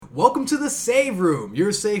Welcome to the Save Room,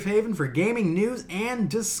 your safe haven for gaming news and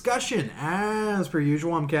discussion. As per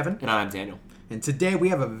usual, I'm Kevin. And I'm Daniel. And today we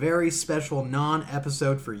have a very special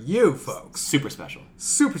non-episode for you folks. Super special.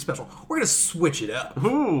 Super special. We're going to switch it up.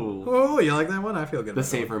 Ooh. Oh, you like that one? I feel good The about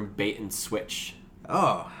Save Room bait and switch.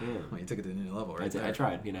 Oh. Yeah. Well, you took it to a new level right there. I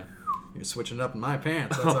tried, you know. You're switching it up in my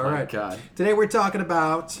pants. That's Oh all my right. God. Today we're talking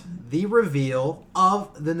about the reveal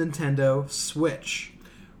of the Nintendo Switch.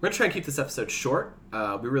 We're going to try and keep this episode short.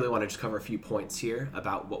 We really want to just cover a few points here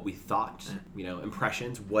about what we thought, you know,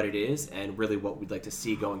 impressions, what it is, and really what we'd like to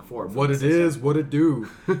see going forward. What it is, what it do,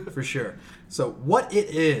 for sure. So, what it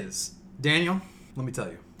is, Daniel, let me tell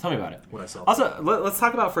you. Tell me about it. What I saw. Also, let's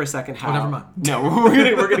talk about for a second how... Oh, never mind. No,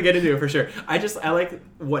 we're gonna get into it for sure. I like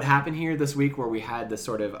what happened here this week where we had this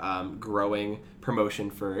sort of growing promotion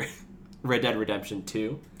for Red Dead Redemption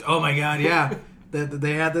 2. Oh my god, yeah.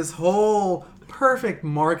 They had this whole perfect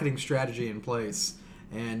marketing strategy in place.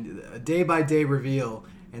 And a day-by-day reveal.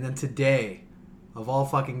 And then today, of all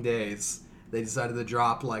fucking days, they decided to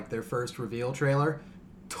drop, like, their first reveal trailer.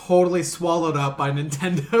 Totally swallowed up by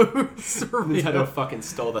Nintendo's reveal. Nintendo fucking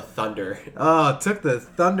stole the thunder. Oh, took the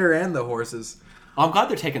thunder and the horses. Oh, I'm glad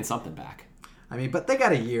they're taking something back. I mean, but they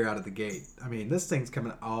got a year out of the gate. I mean, this thing's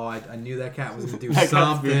coming... Oh, I knew that cat was going to do That cat's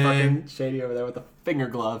something. being fucking shady over there with a finger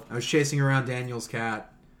glove. I was chasing around Daniel's cat.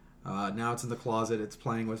 Now it's in the closet. It's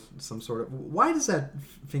playing with some sort of... Why does that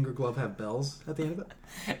finger glove have bells at the end of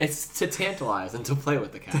it? It's to tantalize and to play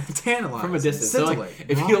with the cat. Tantalize. From a distance. So, like, Scintillate.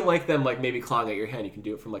 if you don't like them, like, maybe clawing at your hand, you can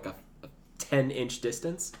do it from, like, a 10-inch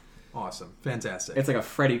distance. Awesome. Fantastic. It's like a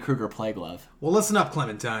Freddy Krueger play glove. Well, listen up,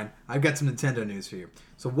 Clementine. I've got some Nintendo news for you.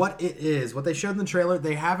 So what it is, what they showed in the trailer,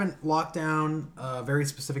 they haven't locked down very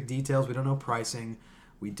specific details. We don't know pricing.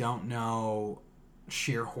 We don't know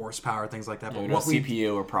sheer horsepower, things like that. No, But no what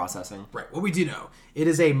CPU or processing. Right. What we do know, it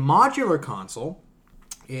is a modular console.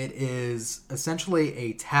 It is essentially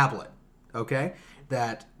a tablet, okay,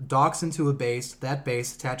 that docks into a base. That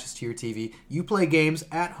base attaches to your TV. You play games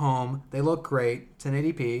at home. They look great.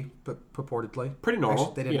 1080p, but purportedly. Pretty normal.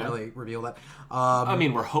 Actually, they didn't you know. really reveal that. I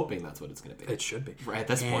mean, we're hoping that's what it's going to be. It should be. Right at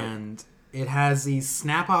this point. And it has these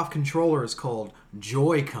snap-off controllers called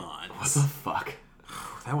Joy-Cons. What the fuck?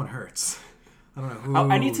 That one hurts. I don't know who.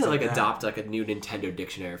 I need to, like, did that. adopt, like, a new Nintendo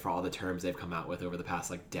dictionary for all the terms they've come out with over the past,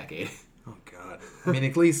 like, decade. Oh god. I mean,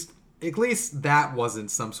 at least that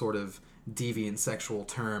wasn't some sort of deviant sexual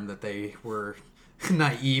term that they were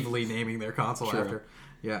naively naming their console True. after.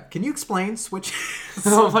 Yeah. Can you explain Switch?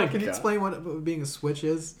 Oh my Can you God. explain what being a Switch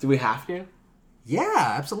is? Do we have to?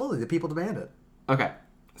 Yeah, absolutely. The people demand it. Okay.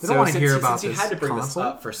 They don't want to hear about since this you had to bring console. this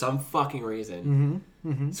up for some fucking reason,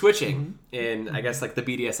 switching in, I guess, like the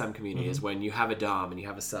BDSM community is when you have a dom and you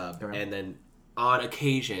have a sub, Right. and then on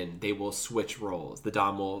occasion they will switch roles. The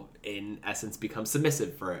dom will, in essence, become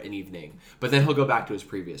submissive for an evening, but then he'll go back to his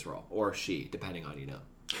previous role, or she, depending on, you know.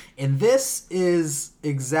 And this is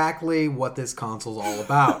exactly what this console's all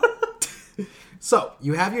about. So,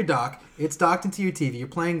 you have your dock. It's docked into your TV. You're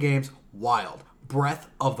playing games. Wild. Breath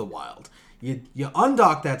of the Wild. You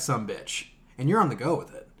undock that sumbitch, and you're on the go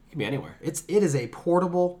with it. It can be anywhere. It is a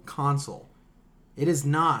portable console. It is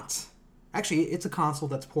not... Actually, it's a console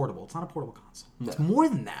that's portable. It's not a portable console. No. It's more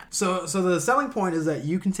than that. So the selling point is that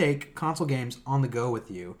you can take console games on the go with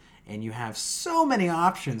you, and you have so many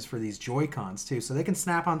options for these Joy-Cons, too. So they can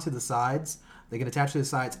snap onto the sides. They can attach to the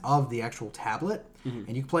sides of the actual tablet, and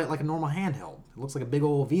you can play it like a normal handheld. It looks like a big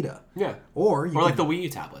old Vita. Yeah. Or like the Wii U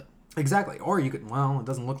tablet. Exactly. Or you could, well, it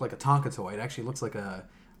doesn't look like a Tonka toy. It actually looks like a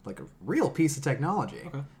real piece of technology,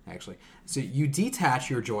 actually. So you detach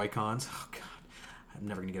your Joy-Cons. Oh, God. I'm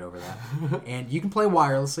never going to get over that. And you can play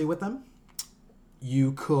wirelessly with them.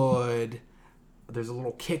 You could... There's a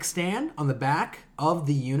little kickstand on the back of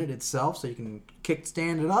the unit itself, so you can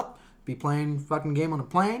kickstand it up, be playing fucking game on a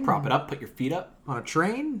plane. Prop it up, put your feet up. On a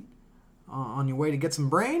train, on your way to get some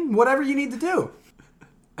brain, whatever you need to do.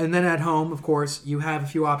 And then at home, of course, you have a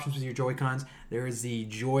few options with your Joy-Cons. There is the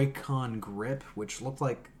Joy-Con Grip, which looked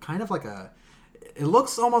like kind of like a... It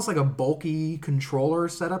looks almost like a bulky controller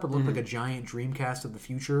setup. It looked like a giant Dreamcast of the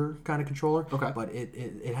future kind of controller. Okay. But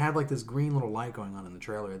it had like this green little light going on in the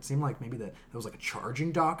trailer. It seemed like maybe that it was like a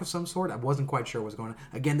charging dock of some sort. I wasn't quite sure what was going on.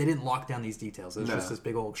 Again, they didn't lock down these details. It was just this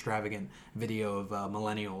big old extravagant video of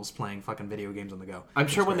millennials playing fucking video games on the go. I'm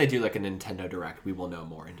sure when they do like a Nintendo Direct, we will know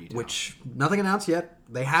more in detail. Which, nothing announced yet.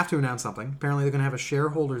 They have to announce something. Apparently they're going to have a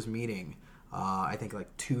shareholders meeting, I think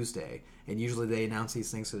like Tuesday. And usually they announce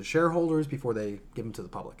these things to the shareholders before they give them to the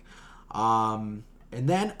public. And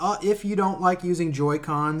then, if you don't like using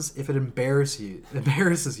Joy-Cons, if it embarrasses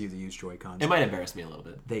you to use Joy-Cons. It might embarrass me a little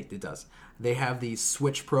bit. It does. They have the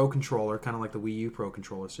Switch Pro controller, kind of like the Wii U Pro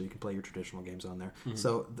controller, so you can play your traditional games on there. Mm-hmm.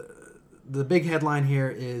 So the big headline here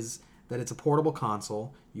is that it's a portable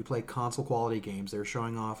console. You play console-quality games. They're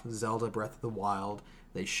showing off Zelda Breath of the Wild.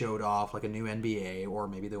 They showed off like a new NBA, or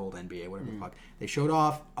maybe the old NBA, whatever the fuck. They showed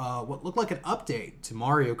off what looked like an update to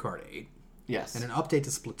Mario Kart 8. Yes. And an update to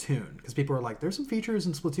Splatoon. Because people are like, there's some features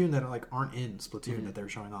in Splatoon that aren't in Splatoon that they're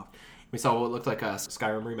showing off. We saw what looked like a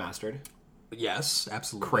Skyrim remastered. Yes,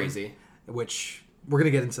 absolutely. Crazy. Which, we're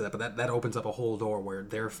going to get into that, but that opens up a whole door where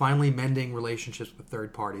they're finally mending relationships with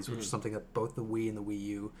third parties, which is something that both the Wii and the Wii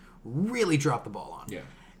U really dropped the ball on. Yeah.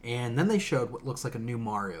 And then they showed what looks like a new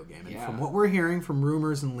Mario game. And from what we're hearing from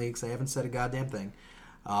rumors and leaks, they haven't said a goddamn thing.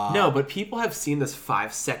 No, but people have seen this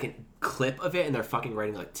 5-second clip of it, and they're fucking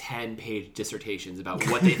writing like 10-page dissertations about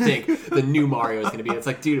what they think the new Mario is going to be. It's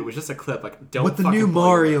like, dude, it was just a clip. Like, don't. What the new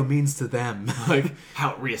Mario means to them, like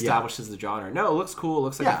how it reestablishes the genre. No, it looks cool. It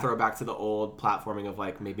looks like a throwback to the old platforming of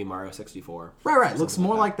like maybe Mario 64. Right. It looks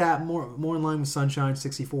more like that, more in line with Sunshine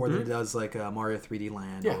 64 than it does like Mario 3D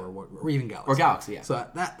Land or even Galaxy. Or Galaxy, yeah. So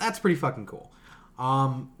that's pretty fucking cool.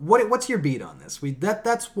 What's your beat on this?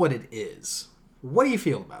 That's what it is. What do you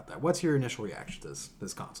feel about that? What's your initial reaction to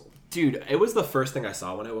this console? Dude, it was the first thing I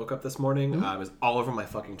saw when I woke up this morning. It was all over my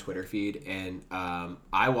fucking Twitter feed, and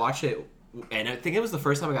I watched it, and I think it was the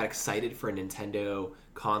first time I got excited for a Nintendo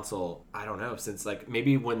console, I don't know, since like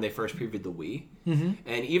maybe when they first previewed the Wii. Mm-hmm.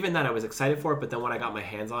 And even then I was excited for it, but then when I got my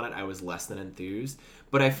hands on it, I was less than enthused.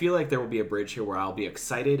 But I feel like there will be a bridge here where I'll be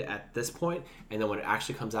excited at this point, and then when it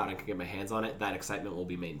actually comes out and I can get my hands on it, that excitement will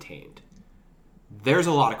be maintained. There's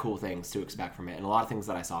a lot of cool things to expect from it, and a lot of things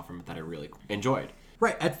that I saw from it that I really enjoyed.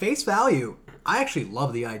 Right, at face value, I actually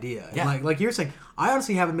love the idea. Yeah. Like you're saying, I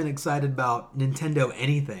honestly haven't been excited about Nintendo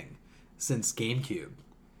anything since GameCube.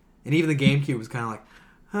 And even the GameCube was kind of like,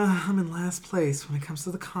 I'm in last place when it comes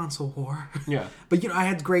to the console war. Yeah. But, I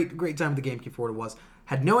had great time with the GameCube for what it was.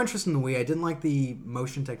 Had no interest in the Wii. I didn't like the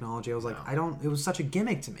motion technology. I was like, it was such a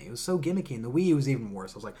gimmick to me. It was so gimmicky. And the Wii U was even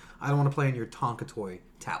worse. I was like, I don't want to play on your Tonka toy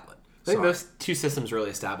tablet. I think those two systems really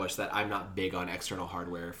established that I'm not big on external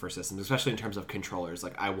hardware for systems, especially in terms of controllers.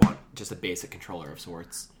 Like, I want just a basic controller of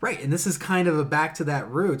sorts. Right, and this is kind of a back to that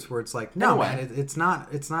roots where it's like, no, man, it's not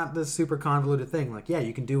this super convoluted thing. Like, yeah,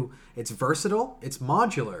 you can do, it's versatile, it's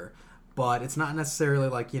modular, but it's not necessarily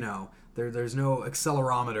like, there's no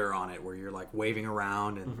accelerometer on it where you're like waving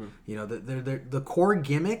around and, the core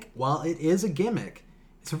gimmick, while it is a gimmick,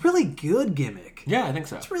 it's a really good gimmick. Yeah, I think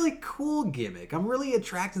so. It's a really cool gimmick. I'm really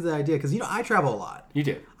attracted to the idea because, I travel a lot. You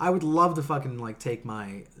do. I would love to fucking, take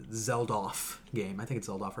my Zeldoff game, I think it's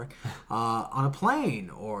Zeldoff, right? On a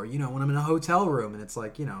plane or, when I'm in a hotel room and it's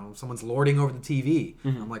like, someone's lording over the TV.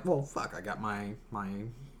 Mm-hmm. I'm like, well, fuck, I got my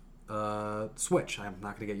Switch. I'm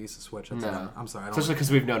not going to get used to Switch. I'm sorry. Especially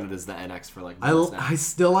because we've known it as the NX for months now. I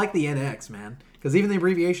still like the NX, man. Because even the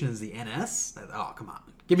abbreviation is the NS. Oh, come on.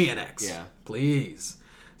 Give me NX. Yeah. Please.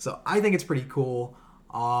 So I think it's pretty cool.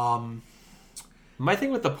 My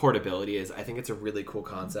thing with the portability is I think it's a really cool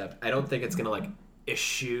concept. I don't think it's going to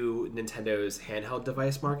issue Nintendo's handheld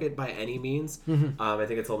device market by any means. Mm-hmm. I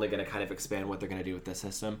think it's only going to kind of expand what they're going to do with this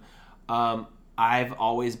system. I've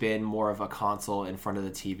always been more of a console in front of the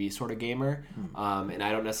TV sort of gamer. And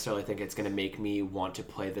I don't necessarily think it's going to make me want to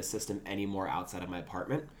play this system any more outside of my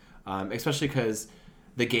apartment. Especially because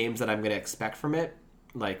the games that I'm going to expect from it,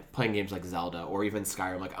 like playing games like Zelda or even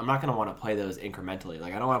Skyrim, like I'm not going to want to play those incrementally.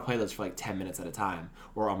 Like I don't want to play those for 10 minutes at a time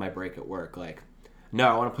or on my break at work. No,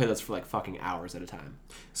 I want to play those for fucking hours at a time.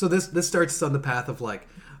 So this starts on the path of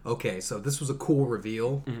okay, so this was a cool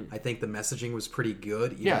reveal. Mm-hmm. I think the messaging was pretty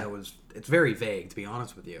good. Even though it's very vague, to be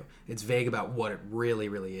honest with you. It's vague about what it really,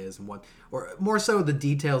 really is and or more so the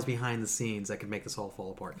details behind the scenes that could make this all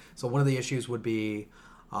fall apart. So one of the issues would be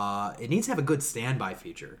it needs to have a good standby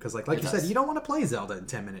feature because, like you said, you don't want to play Zelda in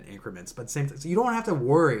 10-minute increments, but same so you don't have to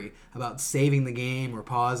worry about saving the game or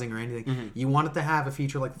pausing or anything. Mm-hmm. You want it to have a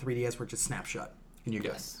feature like the 3DS where it's just snapshot and you're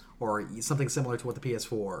good, or something similar to what the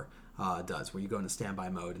PS4 does, where you go into standby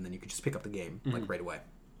mode and then you can just pick up the game right away.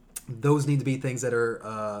 Those need to be things that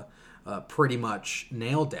are pretty much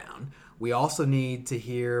nailed down. We also need to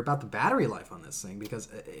hear about the battery life on this thing because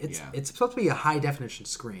it's supposed to be a high definition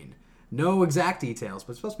screen. No exact details,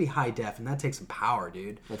 but it's supposed to be high def, and that takes some power,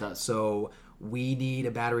 dude. It does. So we need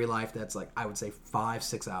a battery life that's I would say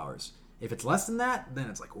 5-6 hours. If it's less than that, then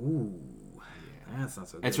it's ooh, that's not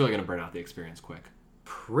so good. It's really going to burn out the experience quick.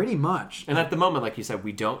 Pretty much. And at the moment, like you said,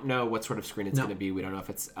 we don't know what sort of screen it's going to be. We don't know if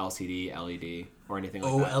it's LCD, LED, or anything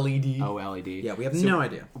like that. OLED. OLED. Yeah, we have no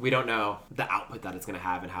idea. We don't know the output that it's going to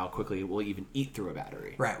have and how quickly it will even eat through a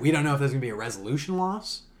battery. Right. We don't know if there's going to be a resolution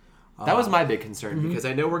loss. That was my big concern because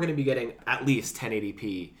I know we're going to be getting at least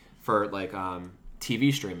 1080p for like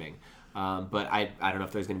TV streaming. But I don't know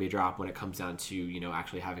if there's going to be a drop when it comes down to,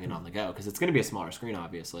 actually having it on the go because it's going to be a smaller screen,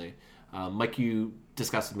 obviously. Like you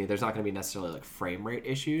discussed with me, there's not going to be necessarily like frame rate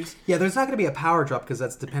issues. Yeah, there's not going to be a power drop because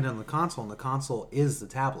that's dependent on the console, and the console is the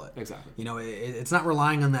tablet. Exactly. It's not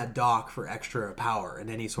relying on that dock for extra power in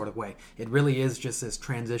any sort of way. It really is just this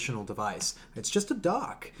transitional device. It's just a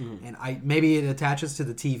dock, and maybe it attaches to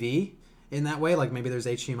the TV in that way. Like maybe there's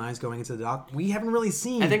HDMI's going into the dock. We haven't really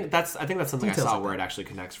seen. I think that's something I saw where it actually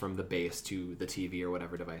connects from the base to the TV or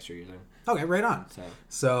whatever device you're using. Okay, right on.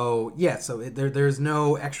 So there's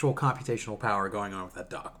no actual computational power going on with that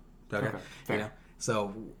dock. Okay, fair.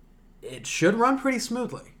 So it should run pretty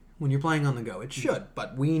smoothly when you're playing on the go. It should,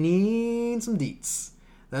 but we need some deets.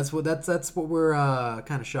 That's what we're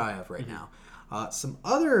kind of shy of right now. Some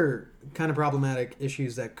other kind of problematic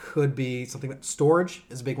issues that could be something that storage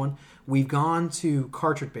is a big one. We've gone to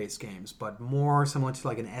cartridge-based games, but more similar to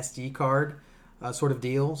like an SD card sort of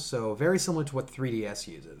deal. So very similar to what 3DS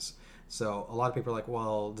uses. So a lot of people are like,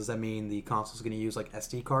 well, does that mean the console's going to use like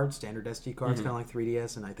SD cards, standard SD cards, kind of like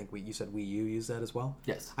 3DS? And I think you said Wii U used that as well?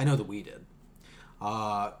 Yes. I know the Wii did.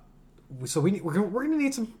 So we're going to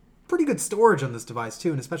need some pretty good storage on this device too,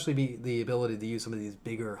 and especially the ability to use some of these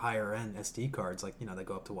bigger, higher end SD cards. Like they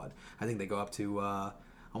go up to what? I think they go up to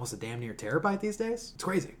almost a damn near terabyte these days. It's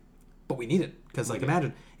crazy, but we need it because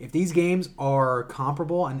imagine if these games are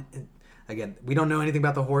comparable. And again, we don't know anything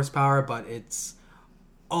about the horsepower, but it's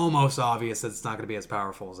almost obvious that it's not going to be as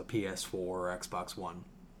powerful as a PS4 or Xbox One.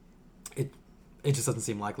 It just doesn't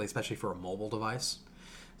seem likely, especially for a mobile device.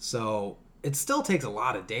 So it still takes a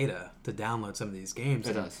lot of data to download some of these games.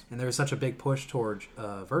 It does. And there's such a big push towards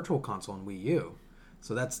Virtual Console and Wii U.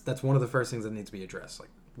 So that's one of the first things that needs to be addressed, like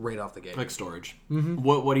right off the gate. Like storage. Mm-hmm.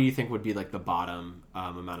 What do you think would be like the bottom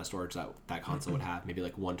amount of storage that console would have? Maybe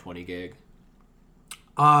like 120 gig?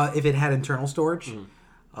 If it had internal storage,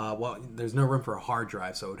 well, there's no room for a hard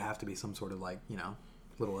drive, so it would have to be some sort of like,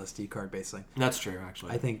 little SD card basically. That's true,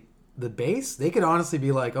 actually. I think the base, they could honestly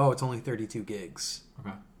be like, oh, it's only 32 gigs.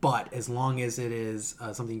 Okay. But as long as it is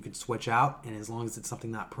something you can switch out, and as long as it's something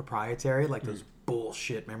not proprietary, like those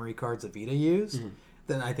bullshit memory cards that Vita use,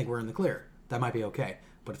 then I think we're in the clear. That might be okay.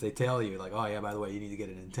 But if they tell you, like, oh yeah, by the way, you need to get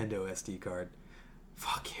a Nintendo SD card,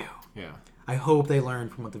 fuck you. Yeah. I hope they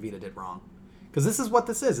learned from what the Vita did wrong. Because this is what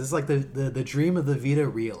this is. It's like the dream of the Vita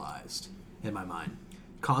realized, in my mind.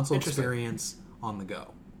 Console experience on the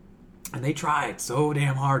go. And they tried so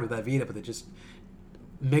damn hard with that Vita, but they just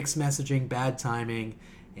mixed messaging, bad timing,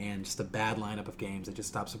 and just a bad lineup of games. They just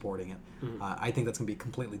stopped supporting it. I think that's going to be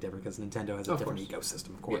completely different because Nintendo has a different ecosystem,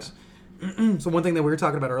 of course. Yeah. So one thing that we were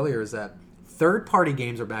talking about earlier is that third-party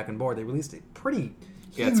games are back on board. They released a pretty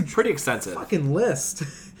huge, it's pretty extensive fucking list.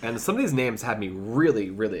 And some of these names had me really,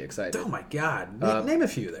 really excited. Oh my god. Name a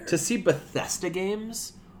few there. To see Bethesda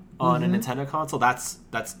games on a Nintendo console, that's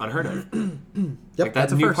unheard of. Yep, like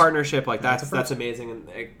that new partnership, like that's amazing, and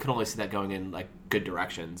I could only see that going in like good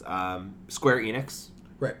directions. Square Enix,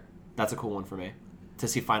 right? That's a cool one for me. To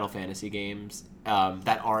see Final Fantasy games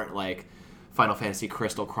that aren't like Final Fantasy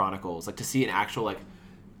Crystal Chronicles, like to see an actual like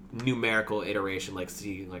numerical iteration, like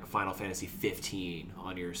see like Final Fantasy 15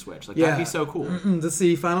 on your Switch, like that'd be so cool. To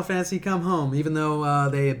see Final Fantasy come home, even though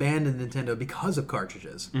they abandoned Nintendo because of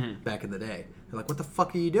cartridges back in the day. They're like, what the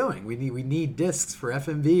fuck are you doing? We need discs for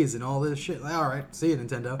FMVs and all this shit. Like, all right, see you,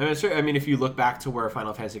 Nintendo. I mean, sure. I mean, if you look back to where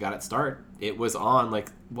Final Fantasy got its start, it was on like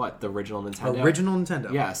the original Nintendo. Original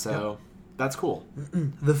Nintendo. Yeah, so that's cool.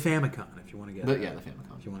 The Famicom, if you want to get the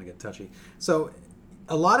Famicom. If you want to get touchy. So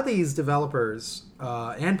a lot of these developers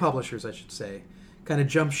and publishers, I should say, kind of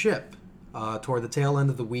jump ship toward the tail end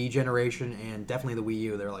of the Wii generation and definitely the Wii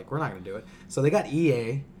U. They're like, we're not going to do it. So they got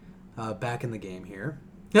EA back in the game here.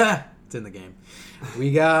 Yeah, it's in the game.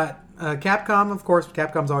 We got Capcom, of course.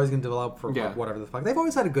 Capcom's always going to develop for whatever the fuck. They've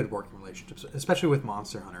always had a good working relationship, especially with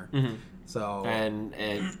Monster Hunter. So and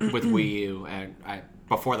with Wii U, and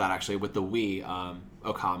before that actually with the Wii,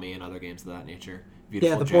 Okami and other games of that nature.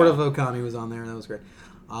 Beautiful the port of Okami was on there, and that was great.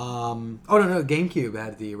 No, GameCube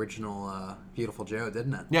had the original Beautiful Joe,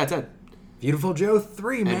 didn't it? Yeah, it did. Beautiful Joe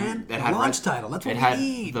 3, man. It had launch title. That's what we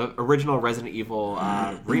need. The original Resident Evil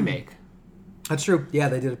remake. That's true. Yeah,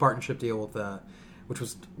 they did a partnership deal with which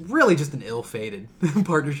was really just an ill-fated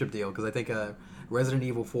partnership deal because I think Resident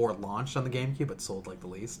Evil 4 launched on the GameCube but sold like the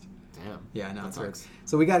least. Damn. Yeah, I know. That sucks.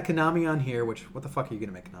 So we got Konami on here, which, what the fuck are you going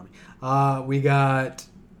to make Konami? We got...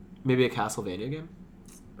 Maybe a Castlevania game?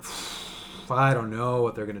 I don't know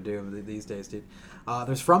what they're going to do these days, dude.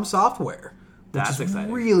 There's From Software, which That's is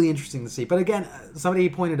exciting. really interesting to see. But again, somebody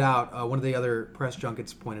pointed out, one of the other press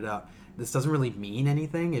junkets pointed out, this doesn't really mean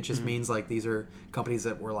anything. It just means like these are companies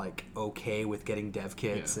that were like okay with getting dev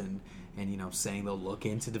kits and you know, saying they'll look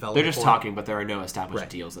into development. They're just talking, but there are no established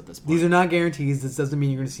deals at this point. These are not guarantees. This doesn't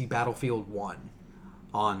mean you're going to see Battlefield 1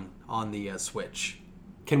 on the Switch.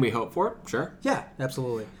 Can we hope for it? Sure. Yeah,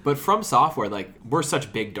 absolutely. But From Software, like, we're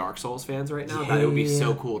such big Dark Souls fans right now that it would be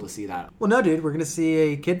so cool to see that. Well, no, dude, we're going to see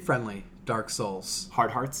a kid-friendly Dark Souls.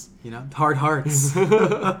 Hard Hearts? You know? Hard Hearts.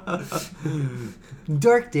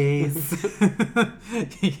 Dark Days.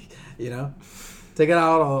 You know? Take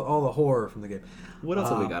out all the horror from the game. What else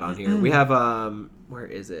have we got on here? We have, where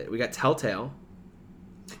is it? We got Telltale.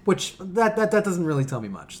 Which, that doesn't really tell me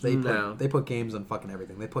much. They No. put games on fucking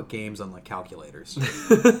everything. They put games on, like, calculators.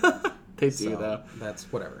 They do, though. That's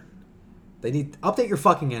whatever. They need... Update your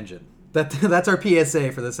fucking engine. That's our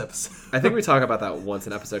PSA for this episode. I think we talk about that once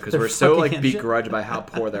an episode because Their we're so, like, fucking engine? begrudged by how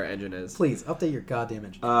poor their engine is. Please, update your goddamn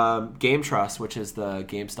engine. Game Trust, which is the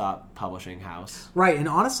GameStop publishing house. Right, and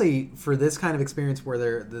honestly, for this kind of experience where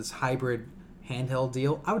they're this hybrid handheld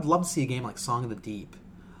deal, I would love to see a game like Song of the Deep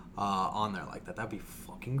on there like that. That'd be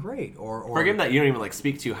fucking great. Or For a game that you don't even like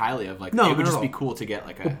speak too highly of, like, it would just be cool to get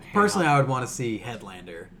like a. Personally, I would want to see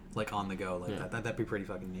Headlander like on the go like that. That'd be pretty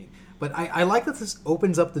fucking neat. But I like that this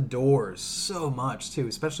opens up the doors so much too.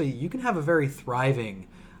 Especially you can have a very thriving.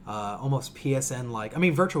 Almost PSN like, I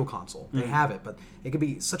mean, Virtual Console, they have it, but it could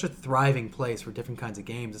be such a thriving place for different kinds of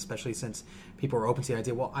games, especially since people are open to the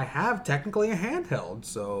idea, well, I have technically a handheld,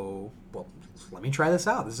 so, well, let me try this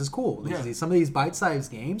out. This is cool. Some of these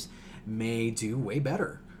bite-sized games may do way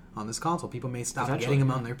better on this console. People may stop getting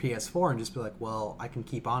them on their PS4 and just be like, well, I can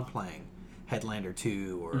keep on playing Headlander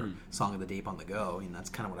 2 or Song of the Deep on the go, and that's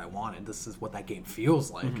kind of what I wanted. This is what that game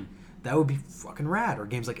feels like. That would be fucking rad. Or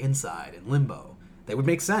games like Inside and Limbo. They would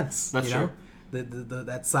make sense. That's true.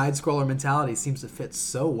 That side-scroller mentality seems to fit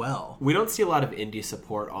so well. We don't see a lot of indie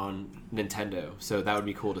support on Nintendo, so that would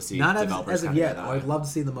be cool to see. Not developers as of yet. I'd love to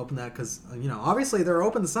see them open that because, you know, obviously they're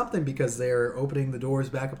open to something because they're opening the doors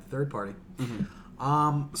back up to third party.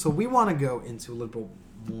 So we want to go into a little bit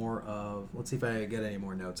more of, let's see if I get any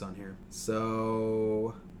more notes on here.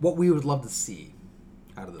 So what we would love to see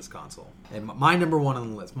out of this console. And my number one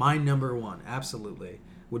on the list, absolutely,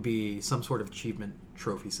 would be some sort of achievement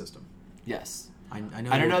trophy system. Yes. I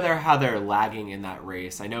don't know how they're lagging in that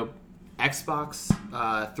race. I know Xbox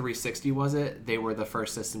 360 was it? They were the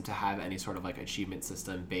first system to have any sort of like achievement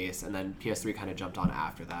system base, and then PS3 kind of jumped on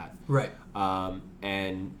after that. Right.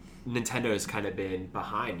 And Nintendo has kind of been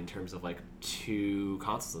behind in terms of like 2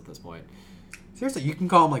 consoles at this point. Seriously, you can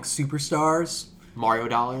call them like superstars, Mario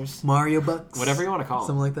dollars, Mario bucks, whatever you want to call them,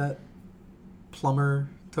 something like that. Plumber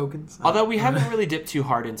tokens. Although we haven't really dipped too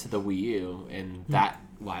hard into the Wii U in that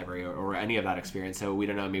library or any of that experience, so we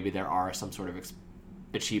don't know. Maybe there are some sort of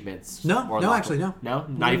achievements. No, actually, no. No,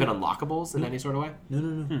 not even unlockables in any sort of way.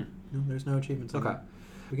 No. There's no achievements. Okay.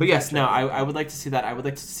 But yes, no, I would like to see that. I would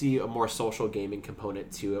like to see a more social gaming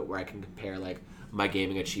component to it, where I can compare like my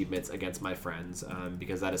gaming achievements against my friends,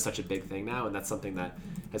 because that is such a big thing now, and that's something that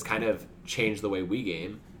has kind of changed the way we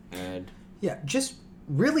game. And yeah, just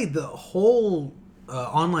really the whole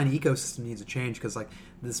online ecosystem needs to change because like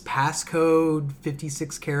this passcode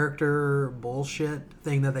 56 character bullshit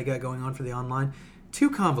thing that they got going on for the online, too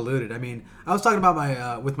convoluted. I mean, I was talking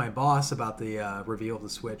about with my boss about the reveal of the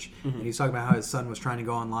Switch, and he was talking about how his son was trying to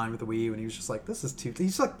go online with the Wii U, and he was just like, "This is too."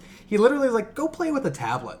 He literally was like, "Go play with a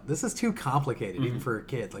tablet. This is too complicated, even for a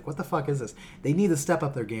kid. Like, what the fuck is this?" They need to step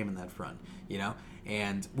up their game in that front, you know.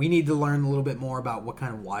 And we need to learn a little bit more about what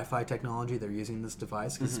kind of Wi-Fi technology they're using in this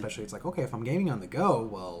device, because especially it's like, okay, if I'm gaming on the go,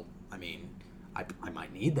 well, I mean, I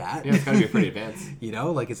might need that. yeah, it's got to be pretty advanced. You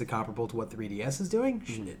know, like, is it comparable to what 3DS is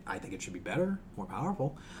doing? I think it should be better, more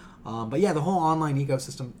powerful. But yeah, the whole online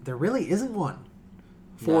ecosystem, there really isn't one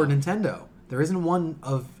for Nintendo. There isn't one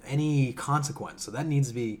of any consequence, so that needs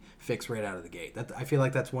to be fixed right out of the gate. I feel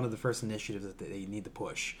like that's one of the first initiatives that they need to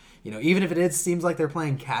push. You know, even if it seems like they're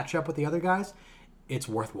playing catch up with the other guys, it's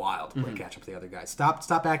worthwhile to play catch up with the other guys.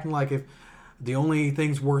 Stop acting like if the only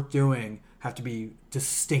things worth doing have to be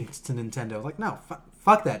distinct to Nintendo. Like, no,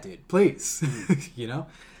 fuck that, dude. Please. You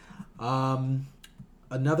know?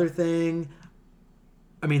 Another thing,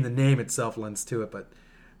 I mean, the name itself lends to it, but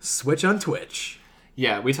Switch on Twitch.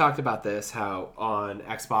 Yeah, we talked about this, how on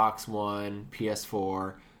Xbox One,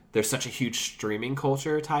 PS4, there's such a huge streaming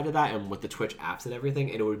culture tied to that, and with the Twitch apps and everything,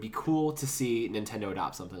 and it would be cool to see Nintendo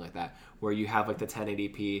adopt something like that, where you have like the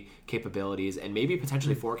 1080p capabilities and maybe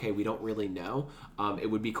potentially 4K, we don't really know. It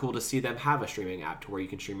would be cool to see them have a streaming app to where you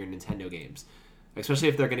can stream your Nintendo games, especially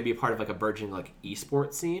if they're going to be part of like a burgeoning like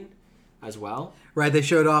esports scene as well. Right, they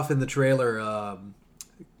showed off in the trailer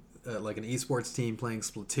like an esports team playing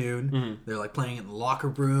Splatoon. Mm-hmm. They're like playing in the locker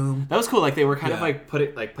room. That was cool. Like they were kind of like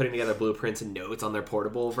putting together blueprints and notes on their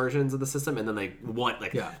portable versions of the system, and then they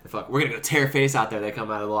fuck, we're gonna go tear face out there. They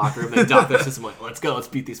come out of the locker room, they dock their system, like, let's go, let's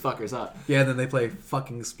beat these fuckers up. Yeah, and then they play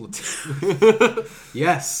fucking Splatoon.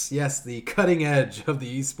 yes, the cutting edge of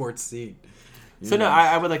the esports scene. So no,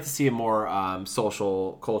 I would like to see a more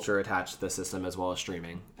social culture attached to the system as well as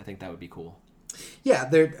streaming. I think that would be cool. Yeah,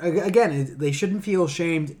 they shouldn't feel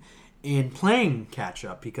ashamed in playing catch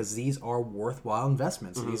up because these are worthwhile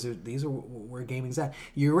investments. Mm-hmm. These are where gaming's at.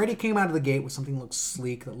 You already came out of the gate with something that looks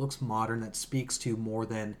sleek, that looks modern, that speaks to more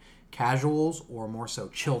than casuals or more so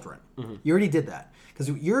children. Mm-hmm. You already did that because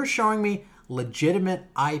you're showing me legitimate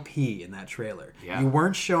IP in that trailer. Yeah. You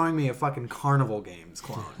weren't showing me a fucking Carnival Games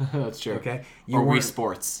clone. That's true. Okay, or Wii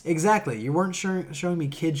Sports. Exactly. You weren't showing me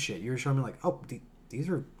kid shit. You were showing me like, oh, these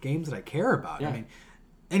are games that I care about. Yeah. I mean,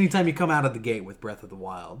 anytime you come out of the gate with Breath of the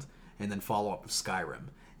Wild and then follow up with Skyrim,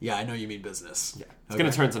 yeah, I know you mean business. Yeah, it's going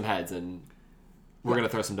to turn some heads, and we're going to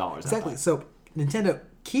throw some dollars. Exactly. So Nintendo,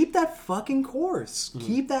 keep that fucking course. Mm-hmm.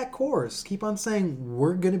 Keep that course. Keep on saying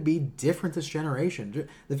we're going to be different this generation.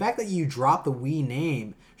 The fact that you dropped the Wii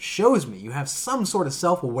name shows me you have some sort of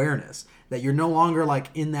self-awareness that you're no longer like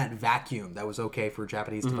in that vacuum that was okay for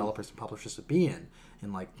Japanese developers and publishers to be in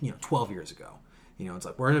like 12 years ago. It's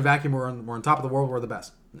like we're in a vacuum. We're on top of the world. We're the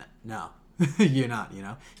best. No, you're not. You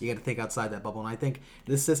got to think outside that bubble. And I think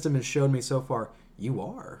this system has shown me so far you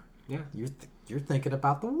are. Yeah, you're thinking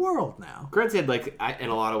about the world now. Granted, in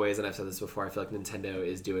a lot of ways, and I've said this before, I feel like Nintendo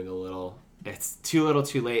is doing a little. It's too little,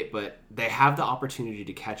 too late, but they have the opportunity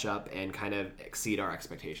to catch up and kind of exceed our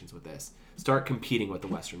expectations with this. Start competing with the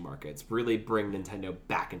Western markets. Really bring Nintendo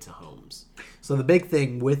back into homes. So the big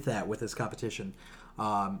thing with this competition.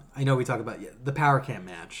 I know we talk about the Power Camp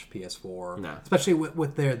match, PS4, especially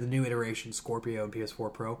with the new iteration, Scorpio and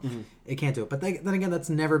PS4 Pro. Mm-hmm. It can't do it. But then again, that's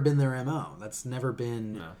never been their MO. That's never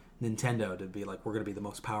been Nintendo to be like, we're going to be the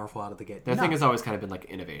most powerful out of the gate. Their thing has always kind of been like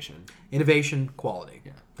innovation. Innovation, quality.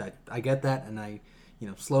 Yeah. I get that, and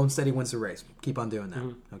slow and steady wins the race. Keep on doing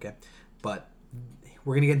that, okay? But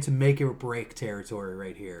we're going to get into make or break territory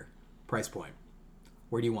right here. Price point.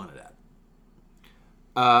 Where do you want it at?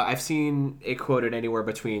 I've seen it quoted anywhere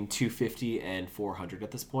between $250 and $400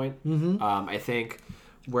 at this point. Mm-hmm. I think,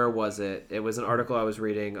 where was it? It was an article I was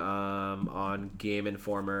reading on Game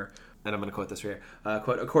Informer, and I'm going to quote this right here.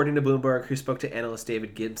 Quote, according to Bloomberg, who spoke to analyst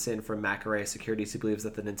David Gibson from Macarey Securities, he believes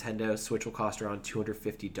that the Nintendo Switch will cost around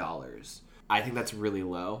 $250. I think that's really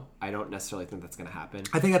low. I don't necessarily think that's going to happen.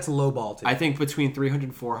 I think that's a low ball, too. I think between $300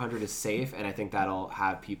 and $400 is safe, and I think that'll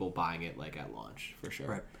have people buying it at launch, for sure.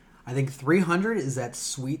 Right. I think 300 is that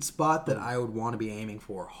sweet spot that I would want to be aiming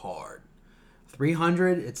for hard.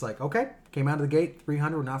 300, it's like, okay, came out of the gate,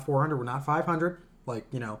 300, we're not 400, we're not 500. Like,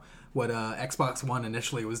 what Xbox One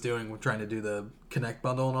initially was doing with trying to do the Kinect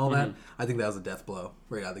bundle and all that. I think that was a death blow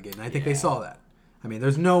right out of the gate. And I think they saw that. I mean,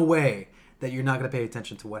 there's no way that you're not going to pay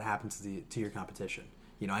attention to what happens to your competition.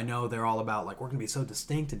 I know they're all about, like, we're going to be so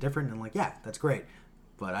distinct and different. And, like, yeah, that's great.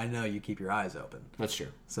 But I know you keep your eyes open. That's true.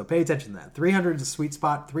 So pay attention to that. 300 is a sweet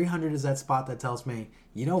spot. 300 is that spot that tells me,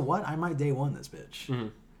 you know what? I might day one this bitch. Mm-hmm.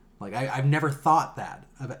 Like, I've never thought that.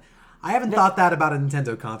 I haven't thought that about a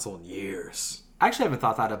Nintendo console in years. I actually haven't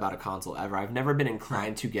thought that about a console ever. I've never been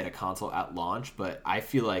inclined to get a console at launch, but I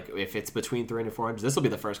feel like if it's between 300 and 400, this will be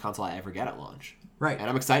the first console I ever get at launch. Right. And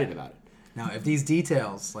I'm excited about it. Now, if these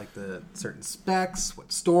details, like the certain specs,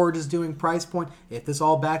 what storage is doing, price point, if this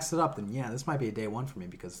all backs it up, then yeah, this might be a day one for me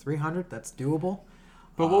because 300, that's doable.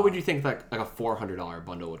 But what would you think like a $400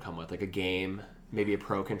 bundle would come with? Like a game, maybe a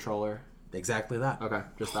Pro controller? Exactly that. Okay,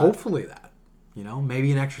 just that. Hopefully that.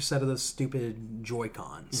 Maybe an extra set of those stupid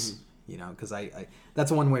Joy-Cons. Mm-hmm. Because I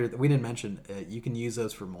that's one way we didn't mention. You can use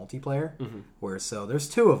those for multiplayer. Mm-hmm. So there's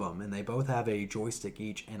two of them, and they both have a joystick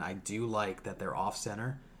each, and I do like that they're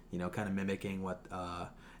off-center. Kind of mimicking what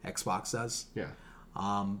Xbox does. Yeah.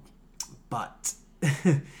 But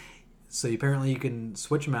so apparently you can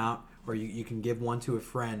switch them out, or you can give one to a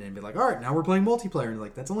friend and be like, all right, now we're playing multiplayer. And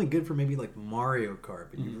like that's only good for maybe like Mario Kart,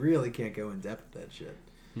 but you really can't go in depth with that shit.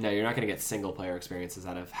 No, you're not going to get single player experiences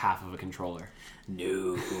out of half of a controller.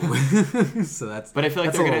 No. So that's. But I feel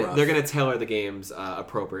like they're gonna tailor the games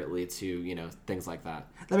appropriately to things like that.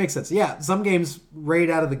 That makes sense. Yeah, some games right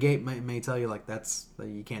out of the gate may tell you like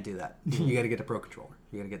you can't do that. Mm-hmm. You got to get a pro controller.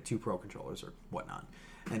 You got to get 2 pro controllers or whatnot.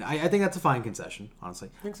 And I think that's a fine concession, honestly.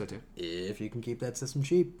 I think so too. If you can keep that system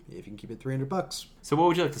cheap, if you can keep it $300. So what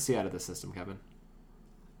would you like to see out of this system, Kevin?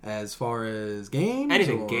 As far as games?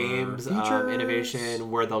 Anything. Games, innovation,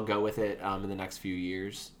 where they'll go with it in the next few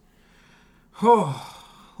years. Oh,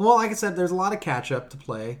 well, like I said, there's a lot of catch-up to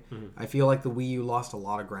play. Mm-hmm. I feel like the Wii U lost a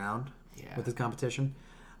lot of ground with this competition.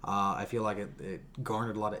 I feel like it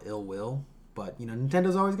garnered a lot of ill will. But,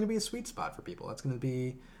 Nintendo's always going to be a sweet spot for people. That's going to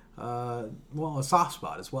be, a soft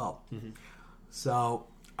spot as well. Mm-hmm. So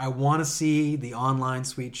I want to see the online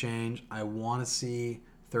suite change. I want to see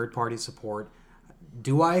third-party support.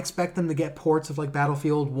 Do I expect them to get ports of like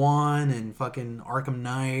Battlefield 1 and fucking Arkham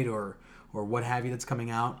Knight or what have you that's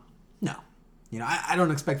coming out? No. I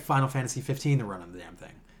don't expect Final Fantasy 15 to run on the damn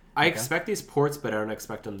thing. I expect these ports, but I don't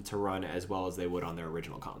expect them to run as well as they would on their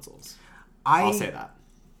original consoles. I'll say that.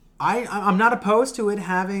 I'm not opposed to it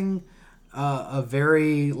having a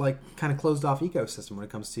very like kind of closed off ecosystem when it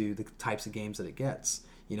comes to the types of games that it gets.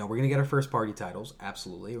 We're going to get our first party titles,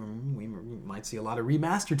 absolutely. We might see a lot of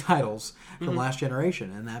remastered titles from last generation,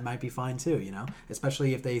 and that might be fine too,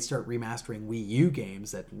 especially if they start remastering Wii U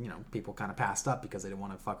games that, people kind of passed up because they didn't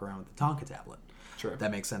want to fuck around with the Tonka tablet. Sure. That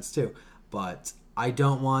makes sense too. But I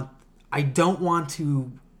don't want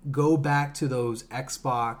to go back to those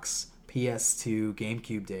Xbox, PS2,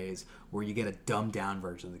 GameCube days where you get a dumbed down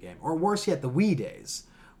version of the game. Or worse yet, the Wii days,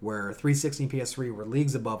 where 360 and PS3 were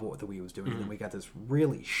leagues above what the Wii was doing, and then we got this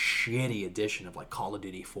really shitty edition of like Call of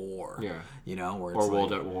Duty 4, where it's or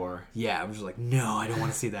World at War. Yeah, I'm just like, no, I don't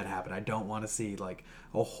want to see that happen. I don't want to see like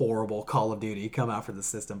a horrible Call of Duty come out for the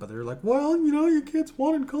system, but they're like, well, your kids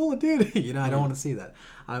wanted Call of Duty. I don't want to see that.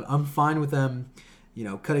 I'm fine with them,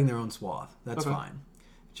 cutting their own swath. That's fine.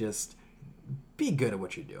 Just be good at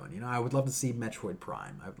what you're doing. I would love to see Metroid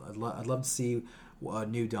Prime. I'd love to see a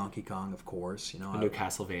new Donkey Kong, of course. A new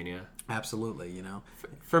Castlevania. Absolutely,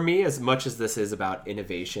 For me, as much as this is about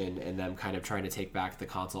innovation and them kind of trying to take back the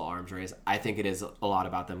console arms race, I think it is a lot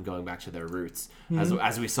about them going back to their roots. Mm-hmm.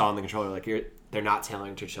 As we saw in the controller, like they're not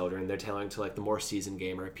tailoring to children. They're tailoring to like the more seasoned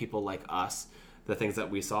gamer, people like us, the things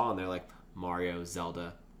that we saw, and they're like Mario,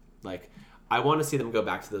 Zelda. Like, I want to see them go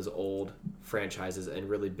back to those old franchises and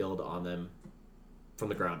really build on them from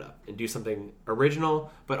the ground up and do something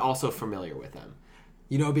original, but also familiar with them.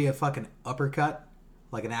 It'd be a fucking uppercut,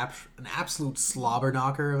 like an absolute slobber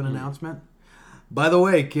knocker of an announcement. By the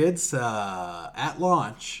way, kids, at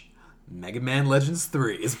launch, Mega Man Legends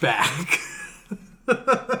 3 is back.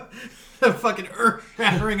 A fucking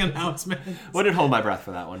earth-shattering announcement. Wouldn't hold my breath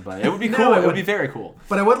for that one, but it would be cool. It would be very cool.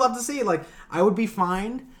 But I would love to see, I would be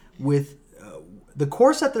fine with the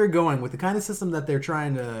course that they're going, with the kind of system that they're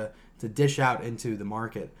trying to dish out into the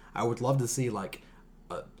market. I would love to see,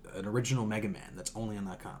 an original Mega Man that's only on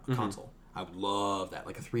that console. I would love that,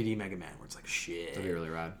 like a 3D Mega Man where it's like, shit, that'd be really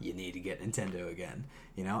rad. You need to get Nintendo again.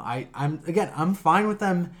 I'm fine with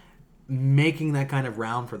them making that kind of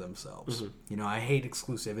round for themselves. Mm-hmm. I hate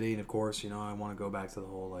exclusivity, and of course, I want to go back to the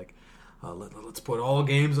whole let's put all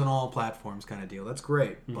games on all platforms kind of deal. That's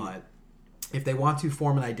great, but if they want to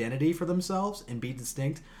form an identity for themselves and be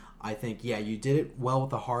distinct, I think you did it well with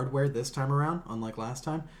the hardware this time around, unlike last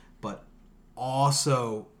time, but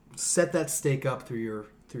also set that stake up through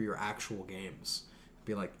your actual games.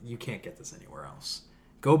 Be like, you can't get this anywhere else.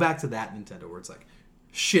 Go back to that Nintendo where it's like,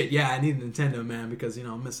 shit, I need a Nintendo, man, because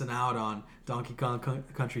I'm missing out on Donkey Kong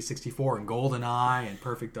Country 64 and GoldenEye and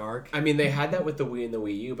Perfect Dark. I mean, they had that with the Wii and the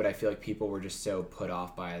Wii U, but I feel like people were just so put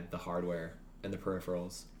off by the hardware and the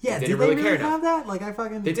peripherals. Yeah, did they really have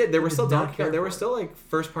that? They did. There were still Donkey Kong. There were still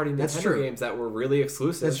first-party Nintendo games that were really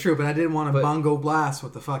exclusive. That's true, but I didn't want to bongo blast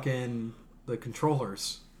with the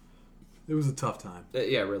controllers. It was a tough time.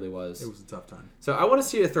 Yeah, it really was. It was a tough time. So I want to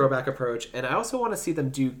see a throwback approach, and I also want to see them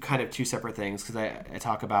do kind of two separate things, because I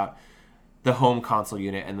talk about the home console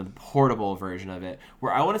unit and the portable version of it,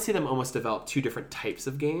 where I want to see them almost develop two different types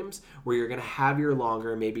of games, where you're going to have your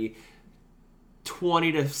longer, maybe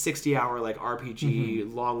 20 to 60 hour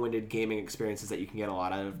RPG, long-winded gaming experiences that you can get a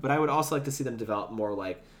lot out of. But I would also like to see them develop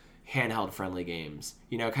more handheld-friendly games.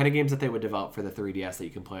 Kind of games that they would develop for the 3DS that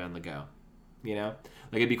you can play on the go.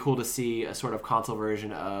 It'd be cool to see a sort of console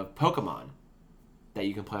version of Pokemon that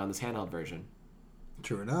you can play on this handheld version.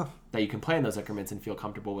 True enough. That you can play in those increments and feel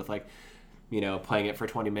comfortable with, playing it for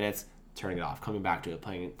 20 minutes, turning it off, coming back to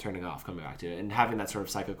it, turning it off, coming back to it, and having that sort of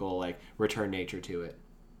cyclical, return nature to it.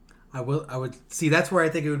 I would see. That's where I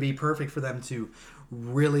think it would be perfect for them to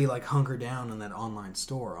really like hunker down on that online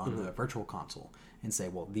store on the virtual console and say,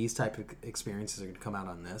 well, these type of experiences are going to come out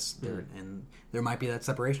on this, and there might be that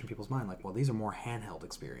separation in people's mind. Like, well, these are more handheld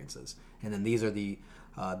experiences, and then these are the.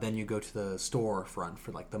 Then you go to the storefront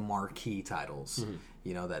for like the marquee titles.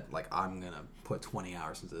 You know that like I'm gonna put 20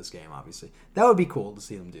 hours into this game. Obviously, that would be cool to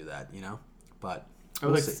see them do that. You know, but I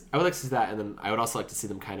would like to see that, and then I would also like to see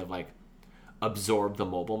them kind of like absorb the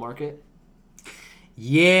mobile market.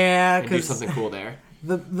 Yeah, and do something cool there.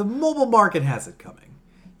 The mobile market has it coming.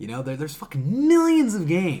 You know, there's fucking millions of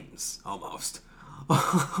games almost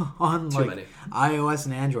on like iOS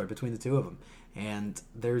and Android between the two of them, and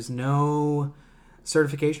there's no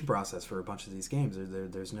certification process for a bunch of these games.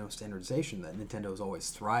 There's no standardization that Nintendo's always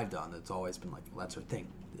thrived on. It's always been like, well, that's their thing.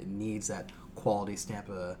 It needs that quality stamp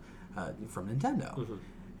from Nintendo,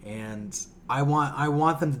 and I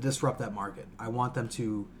want them to disrupt that market. I want them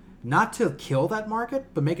to not to kill that market,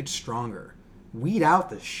 but make it stronger. Weed out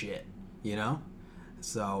the shit, you know?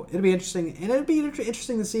 So it'd be interesting, and it'd be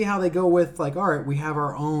interesting to see how they go with, like, all right, we have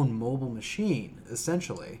our own mobile machine,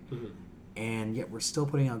 essentially, and yet we're still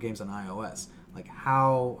putting out games on iOS. Like,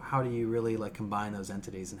 how do you really, like, combine those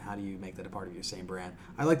entities, and how do you make that a part of your same brand?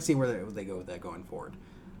 I'd like to see where they go with that going forward.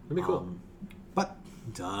 That'd be cool. But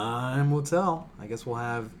time will tell. I guess we'll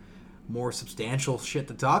have more substantial shit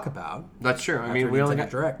to talk about. That's true. I mean, we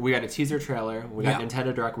got a teaser trailer. We got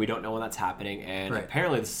Nintendo Direct. We don't know when that's happening, and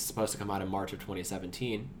apparently this is supposed to come out in March of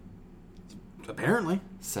 2017. Apparently.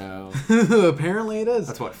 So apparently it is.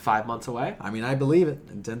 That's what, 5 months away? I mean, I believe it.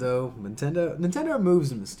 Nintendo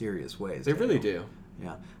moves in mysterious ways. They really do.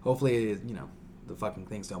 Yeah. Hopefully, you know, the fucking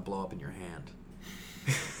things don't blow up in your hand.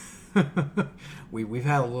 We've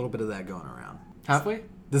had a little bit of that going around. Have we?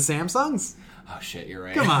 The Samsungs? Oh shit, you're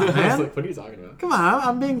right. Come on, man. Like, what are you talking about? Come on,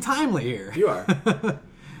 I'm being timely here. You are. You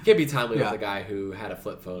can't be timely with a guy who had a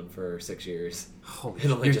flip phone for 6 years.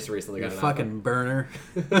 And only just recently got an fucking burner.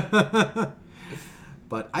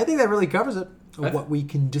 But I think that really covers it. What we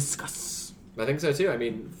can discuss. I think so too. I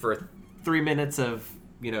mean, for 3 minutes of,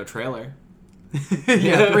 you know, trailer.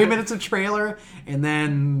 3 minutes of trailer and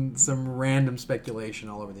then some random speculation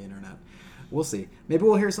all over the internet. We'll see. Maybe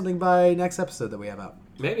we'll hear something by next episode that we have out.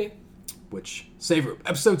 Maybe. Which, Save Room,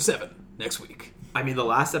 episode 7, next week. I mean, the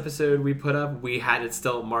last episode we put up, we had it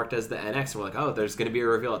still marked as the NX, and we're like, oh, there's going to be a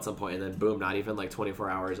reveal at some point, and then boom, not even like 24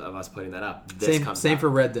 hours of us putting that up. Same for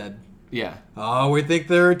Red Dead. Yeah. Oh, we think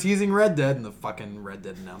they're teasing Red Dead, and the fucking Red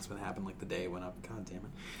Dead announcement happened like the day it went up. God damn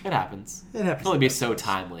it. It happens. It happens. It'll only be so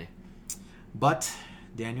timely. But,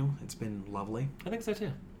 Daniel, it's been lovely. I think so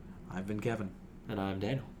too. I've been Kevin. And I'm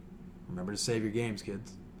Daniel. Remember to save your games,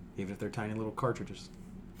 kids. Even if they're tiny little cartridges.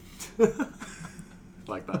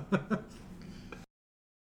 Like that.